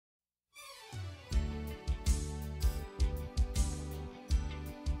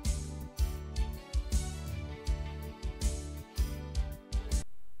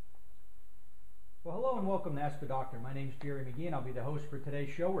Hello and welcome to Ask the Doctor. My name is Jerry McGee and I'll be the host for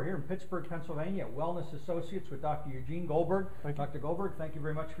today's show. We're here in Pittsburgh, Pennsylvania at Wellness Associates with Dr. Eugene Goldberg. Dr. Goldberg, thank you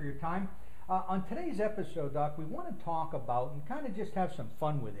very much for your time. On today's episode, Doc, we want to talk about, and kind of just have some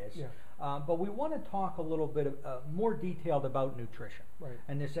fun with this, but we want to talk a little bit more detailed about nutrition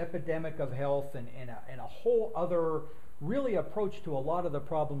and this epidemic of health and a whole other really approach to a lot of the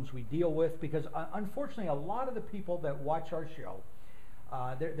problems we deal with, because unfortunately a lot of the people that watch our show,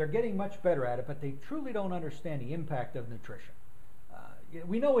 they're getting much better at it, but they truly don't understand the impact of nutrition.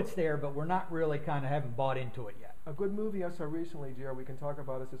 We know it's there, but we're not really kind of haven't bought into it yet. A good movie I saw recently, Jerry, we can talk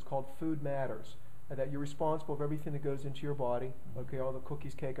about it's called Food Matters, and that you're responsible for everything that goes into your body. Okay, all the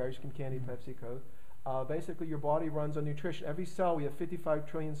cookies, cake, ice cream, candy, Pepsi, Coke. Basically, your body runs on nutrition. Every cell, we have 55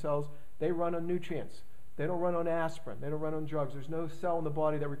 trillion cells, they run on nutrients. They don't run on aspirin. They don't run on drugs. There's no cell in the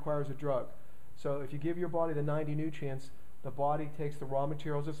body that requires a drug. So if you give your body the 90 nutrients, the body takes the raw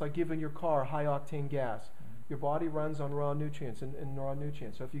materials. It's like giving your car high-octane gas. Your body runs on raw nutrients and raw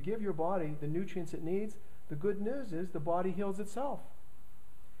nutrients. So if you give your body the nutrients it needs, the good news is the body heals itself.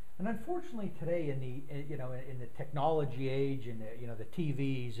 And unfortunately today in the technology age and the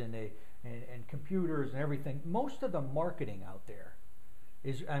TVs and computers and everything, most of the marketing out there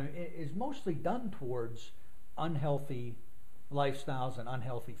is mostly done towards unhealthy lifestyles and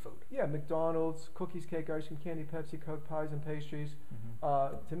unhealthy food. Yeah, McDonald's, cookies, cake, ice cream, candy, Pepsi, Coke, pies and pastries.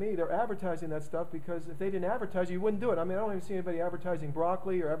 To me, they're advertising that stuff because if they didn't advertise it, you wouldn't do it. I mean, I don't even see anybody advertising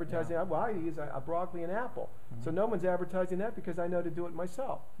broccoli or advertising, well, I use a broccoli and apple. So no one's advertising that because I know to do it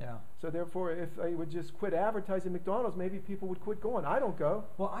myself. Yeah. So therefore, if I would just quit advertising McDonald's, maybe people would quit going. I don't go.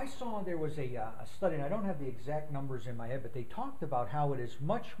 Well, I saw there was a study, and I don't have the exact numbers in my head, but they talked about how it is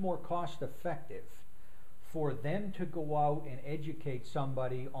much more cost effective for them to go out and educate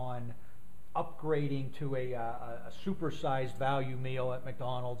somebody on upgrading to a supersized value meal at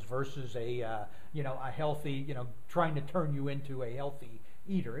McDonald's versus a healthy, trying to turn you into a healthy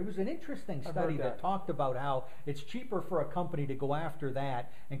eater. It was an interesting study that talked about how it's cheaper for a company to go after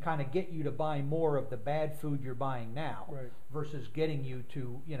that and kind of get you to buy more of the bad food you're buying now versus getting you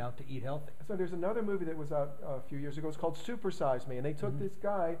to eat healthy. So there's another movie that was out a few years ago. It's called Super Size Me, and they took this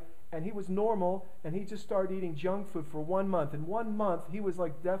guy and he was normal and he just started eating junk food for 1 month. In 1 month he was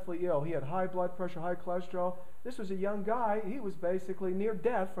like deathly ill. He had high blood pressure, high cholesterol. This was a young guy. He was basically near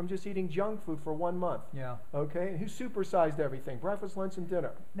death from just eating junk food for 1 month. Yeah. Okay. And he supersized everything: breakfast, lunch, and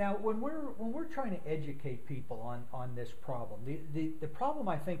dinner. Now, when we're trying to educate people on this problem, the problem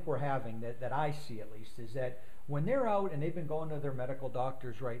I think we're having that I see at least is that when they're out and they've been going to their medical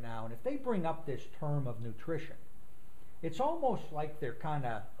doctors right now, and if they bring up this term of nutrition, it's almost like they're kind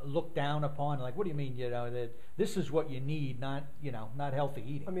of looked down upon. Like, what do you mean? That this is what you need, not healthy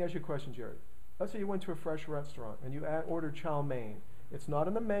eating. Let me ask you a question, Jerry. Let's say you went to a fresh restaurant and you ordered chow mein. It's not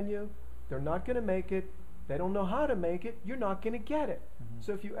on the menu. They're not going to make it. They don't know how to make it. You're not going to get it.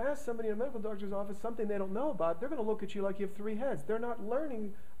 So if you ask somebody in a medical doctor's office something they don't know about, they're going to look at you like you have 3 heads. They're not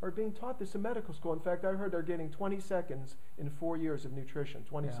learning or being taught this in medical school. In fact, I heard they're getting 20 seconds in 4 years of nutrition.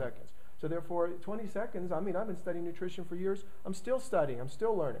 20 seconds. So therefore, 20 seconds, I mean, I've been studying nutrition for years. I'm still studying. I'm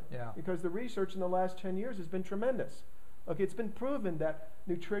still learning. Because the research in the last 10 years has been tremendous. Okay, it's been proven that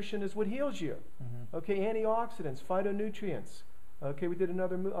nutrition is what heals you. Okay, antioxidants, phytonutrients. Okay, we did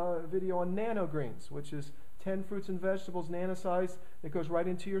another video on nanogreens, which is 10 fruits and vegetables nano-sized that goes right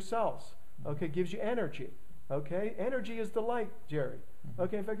into your cells. Okay, gives you energy. Okay, energy is the light, Jerry.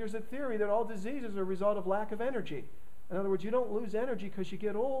 Okay, in fact, there's a theory that all diseases are a result of lack of energy. In other words, you don't lose energy because you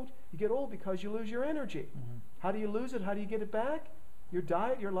get old. You get old because you lose your energy. How do you lose it? How do you get it back? Your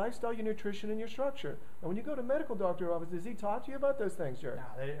diet, your lifestyle, your nutrition, and your structure. And when you go to a medical doctor's office, does he talk to you about those things, Jerry?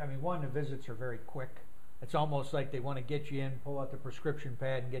 No, the visits are very quick. It's almost like they want to get you in, pull out the prescription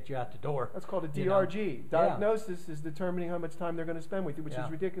pad, and get you out the door. That's called a DRG. Diagnosis is determining how much time they're going to spend with you, which is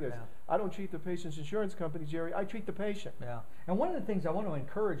ridiculous. I don't treat the patient's insurance company, Jerry. I treat the patient. And one of the things I want to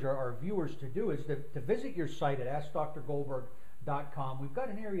encourage our viewers to do is to visit your site at AskDrGoldberg.com. We've got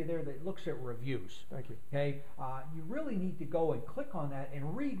an area there that looks at reviews. Thank you. Okay, you really need to go and click on that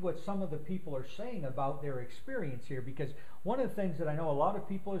and read what some of the people are saying about their experience here, because one of the things that I know a lot of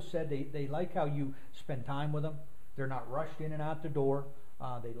people have said, they like how you spend time with them. They're not rushed in and out the door.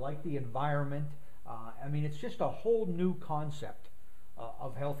 They like the environment. I mean, it's just a whole new concept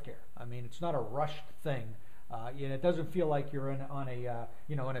of healthcare. I mean, it's not a rushed thing. It doesn't feel like you're on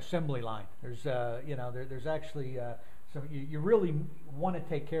an assembly line. There's actually so you really want to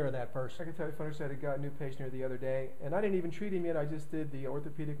take care of that person. I can tell you, funny story, I got a new patient here the other day, and I didn't even treat him yet. I just did the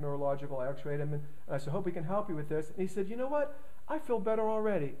orthopedic neurological, I x-rayed him, and I said, hope we can help you with this. And he said, you know what? I feel better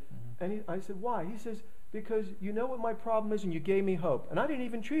already. And I said, why? He says, because you know what my problem is and you gave me hope. And I didn't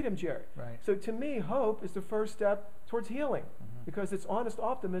even treat him, Jerry. Right. So to me, hope is the first step towards healing, because it's honest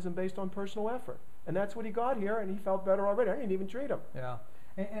optimism based on personal effort. And that's what he got here, and he felt better already. I didn't even treat him. Yeah.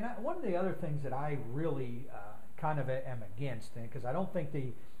 And one of the other things that I really kind of am against, because I don't think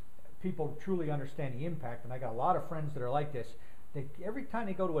the people truly understand the impact, and I got a lot of friends that are like this, every time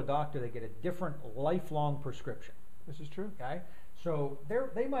they go to a doctor, they get a different lifelong prescription. This is true. Okay? So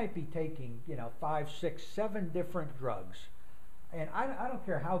they might be taking, 5, 6, 7 different drugs. And I don't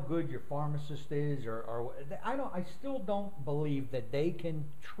care how good your pharmacist is, or I still don't believe that they can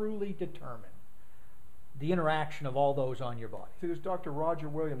truly determine the interaction of all those on your body. See, there's Dr. Roger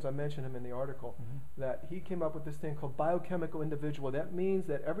Williams, I mentioned him in the article, that he came up with this thing called biochemical individual. That means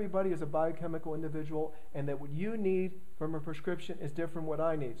that everybody is a biochemical individual, and that what you need from a prescription is different from what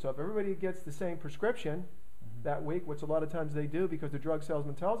I need. So if everybody gets the same prescription that week, which a lot of times they do because the drug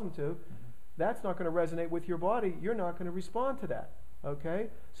salesman tells them to, that's not going to resonate with your body. You're not going to respond to that. Okay?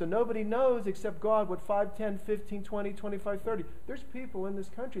 So nobody knows except God what 5, 10, 15, 20, 25, 30. There's people in this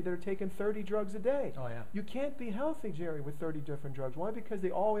country that are taking 30 drugs a day. Oh, yeah. You can't be healthy, Jerry, with 30 different drugs. Why? Because they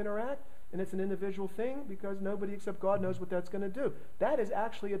all interact, and it's an individual thing, because nobody except God knows what that's going to do. That is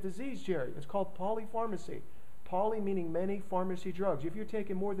actually a disease, Jerry. It's called polypharmacy. Poly meaning many, pharmacy drugs. If you're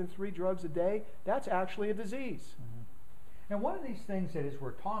taking more than 3 drugs a day, that's actually a disease. And one of these things that as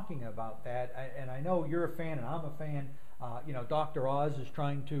we're talking about that, and I know you're a fan and I'm a fan, Dr. Oz is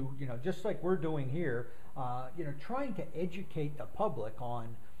trying to, just like we're doing here, trying to educate the public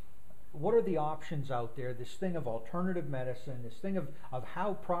on what are the options out there, this thing of alternative medicine, this thing of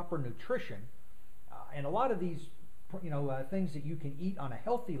how proper nutrition, and a lot of these, things that you can eat on a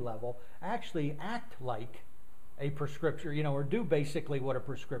healthy level actually act like a prescription, or do basically what a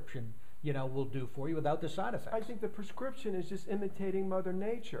prescription will do for you without the side effects. I think the prescription is just imitating Mother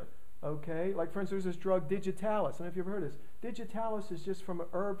Nature. Okay, like for instance, there's this drug Digitalis. I don't know if you've ever heard of this. Digitalis is just from an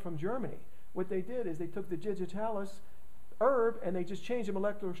herb from Germany. What they did is they took the Digitalis herb and they just changed the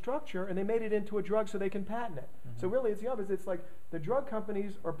molecular structure and they made it into a drug so they can patent it. So really it's the opposite. It's like the drug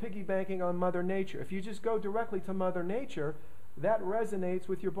companies are piggybanking on Mother Nature. If you just go directly to Mother Nature, that resonates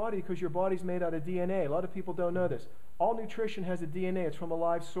with your body because your body's made out of DNA. A lot of people don't know this. All nutrition has a DNA. It's from a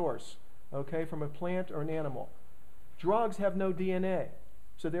live source, okay, from a plant or an animal. Drugs have no DNA.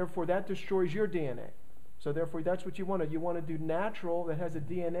 So therefore, that destroys your DNA. So therefore, that's what you want to do. You want to do natural that has a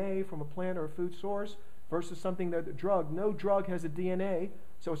DNA from a plant or a food source versus something that a drug. No drug has a DNA,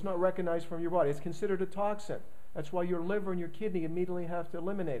 so it's not recognized from your body. It's considered a toxin. That's why your liver and your kidney immediately have to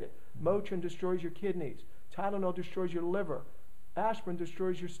eliminate it. Motrin destroys your kidneys. Tylenol destroys your liver. Aspirin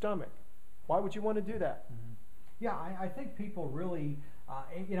destroys your stomach. Why would you want to do that? Yeah, I think people really,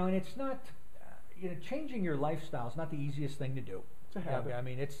 and it's not, changing your lifestyle is not the easiest thing to do. It's a habit. I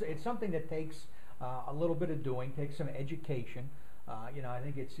mean, it's something that takes a little bit of doing, takes some education. I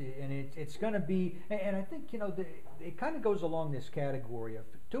think it's going to be, and I think it kind of goes along this category of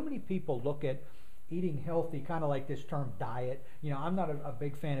too many people look at eating healthy, kind of like this term diet. I'm not a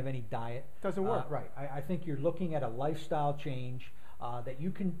big fan of any diet. Doesn't work. Right. I think you're looking at a lifestyle change that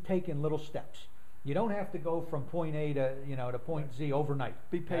you can take in little steps. You don't have to go from point A to point Z overnight.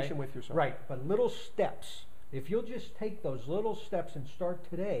 Be patient with yourself. Right, but little steps. If you'll just take those little steps and start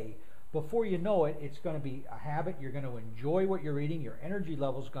today, before you know it, it's going to be a habit. You're going to enjoy what you're eating. Your energy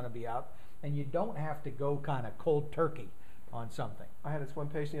level's going to be up, and you don't have to go kind of cold turkey on something. I had this one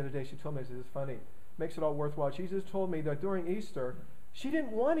patient the other day. She told me, this is funny. Makes it all worthwhile. She just told me that during Easter, she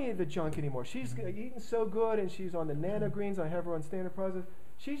didn't want any of the junk anymore. She's eating so good, and she's on the nanogreens. I have her on standard process.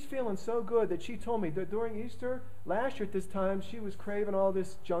 She's feeling so good that she told me that during Easter, last year at this time, she was craving all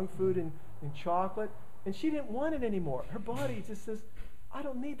this junk food and chocolate, and she didn't want it anymore. Her body just says, I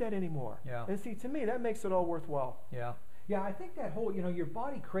don't need that anymore. Yeah. And see, to me, that makes it all worthwhile. Yeah. Yeah, I think that whole, your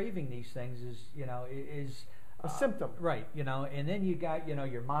body craving these things is a symptom. Right, and then you got,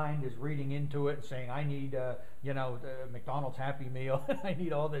 your mind is reading into it and saying, I need, McDonald's Happy Meal, I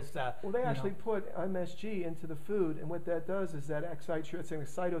need all this. Well, they actually put MSG into the food, and what that does is that excites it's an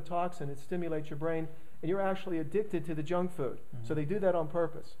excitotoxin, it stimulates your brain, and you're actually addicted to the junk food. So they do that on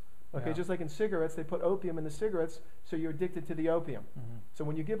purpose. Okay, just like in cigarettes, they put opium in the cigarettes, so you're addicted to the opium. So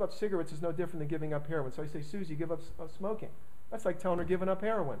when you give up cigarettes, it's no different than giving up heroin. So I say, Susie, give up smoking. That's like telling her giving up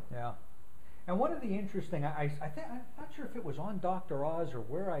heroin. Yeah. And one of the interesting, I think, I'm not sure if it was on Dr. Oz or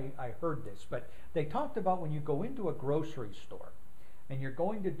where I heard this, but they talked about when you go into a grocery store and you're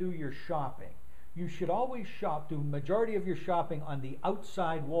going to do your shopping, you should always do majority of your shopping on the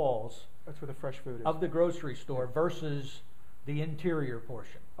outside walls. That's where the fresh food is. Of the grocery store versus the interior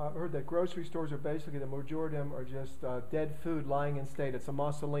portion. I've heard that grocery stores are basically, the majority of them are just dead food lying in state. It's a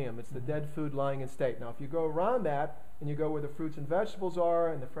mausoleum. It's the dead food lying in state. Now, if you go around that and you go where the fruits and vegetables are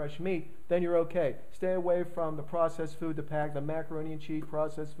and the fresh meat, then you're okay. Stay away from the processed food, the macaroni and cheese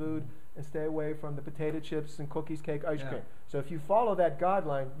processed food, and stay away from the potato chips and cookies, cake, ice cream. So if you follow that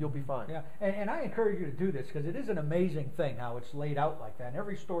guideline, you'll be fine. Yeah, and I encourage you to do this because it is an amazing thing how it's laid out like that. And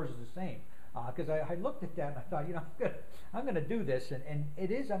every store is the same. Because I looked at that and I thought, you know, I'm going to do this, and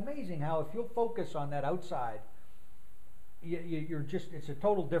it is amazing how if you'll focus on that outside, you're just, it's a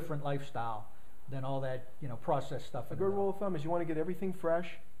total different lifestyle than all that, you know, processed stuff. A good rule of thumb is you want to get everything fresh.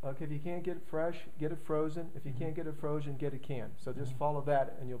 Okay, if you can't get it fresh, get it frozen. If you can't get it frozen, get it canned. So just follow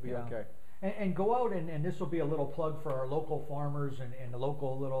that and you'll be okay. And go out, and this will be a little plug for our local farmers and the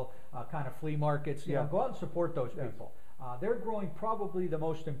local little kind of flea markets. You know, go out and support those people. They're growing probably the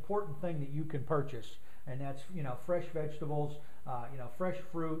most important thing that you can purchase, and that's, you know, fresh vegetables, you know, fresh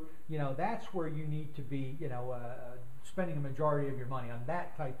fruit. You know, that's where you need to be, you know, spending a majority of your money on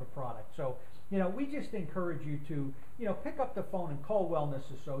that type of product. So, you know, we just encourage you to, you know, pick up the phone and call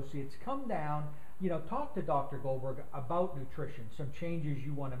Wellness Associates. Come down, you know, talk to Dr. Goldberg about nutrition, some changes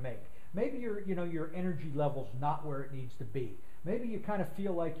you want to make. Maybe your energy level's not where it needs to be. Maybe you kind of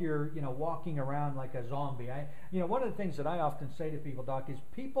feel like you're, you know, walking around like a zombie. One of the things that I often say to people, Doc, is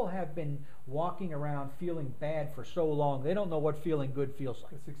people have been walking around feeling bad for so long, they don't know what feeling good feels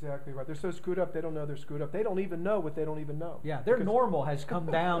like. That's exactly right. They're so screwed up, they don't know they're screwed up. They don't even know what they don't even know. Yeah, their normal has come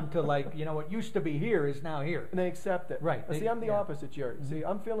down to, like, you know, what used to be here is now here. And they accept it. Right. See, I'm the opposite, Jerry. See,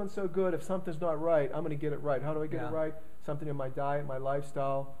 I'm feeling so good. If something's not right, I'm going to get it right. How do I get it right? Something in my diet, my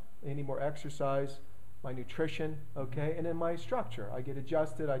lifestyle, any more exercise, my nutrition, okay, and in my structure. I get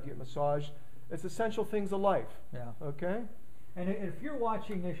adjusted, I get massaged. It's essential things of life. Yeah. Okay? And if you're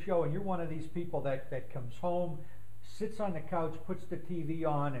watching this show and you're one of these people that comes home, sits on the couch, puts the TV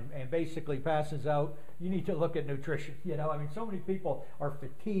on, and basically passes out, you need to look at nutrition. You know, I mean, so many people are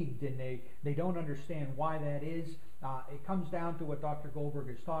fatigued and they don't understand why that is. It comes down to what Dr. Goldberg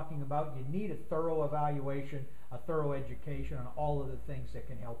is talking about. You need a thorough evaluation, a thorough education on all of the things that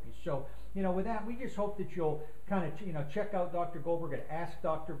can help you. So, you know, with that, we just hope that you'll kind of, you know, check out Dr. Goldberg at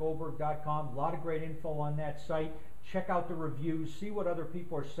AskDrGoldberg.com. A lot of great info on that site. Check out the reviews, see what other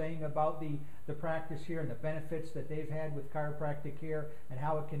people are saying about the practice here and the benefits that they've had with chiropractic care and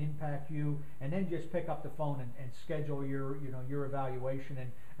how it can impact you, and then just pick up the phone and schedule your evaluation.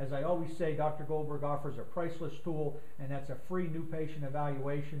 And as I always say, Dr. Goldberg offers a priceless tool, and that's a free new patient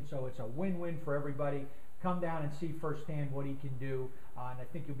evaluation, so it's a win-win for everybody. Come down and see firsthand what he can do, and I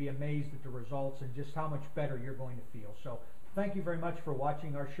think you'll be amazed at the results and just how much better you're going to feel. So thank you very much for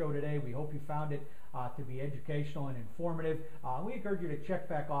watching our show today. We hope you found it to be educational and informative. We encourage you to check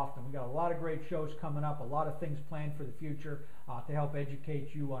back often. We've got a lot of great shows coming up, a lot of things planned for the future to help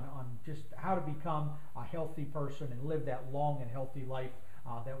educate you on just how to become a healthy person and live that long and healthy life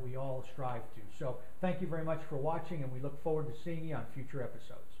that we all strive to. So thank you very much for watching, and we look forward to seeing you on future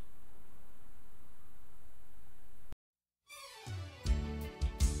episodes.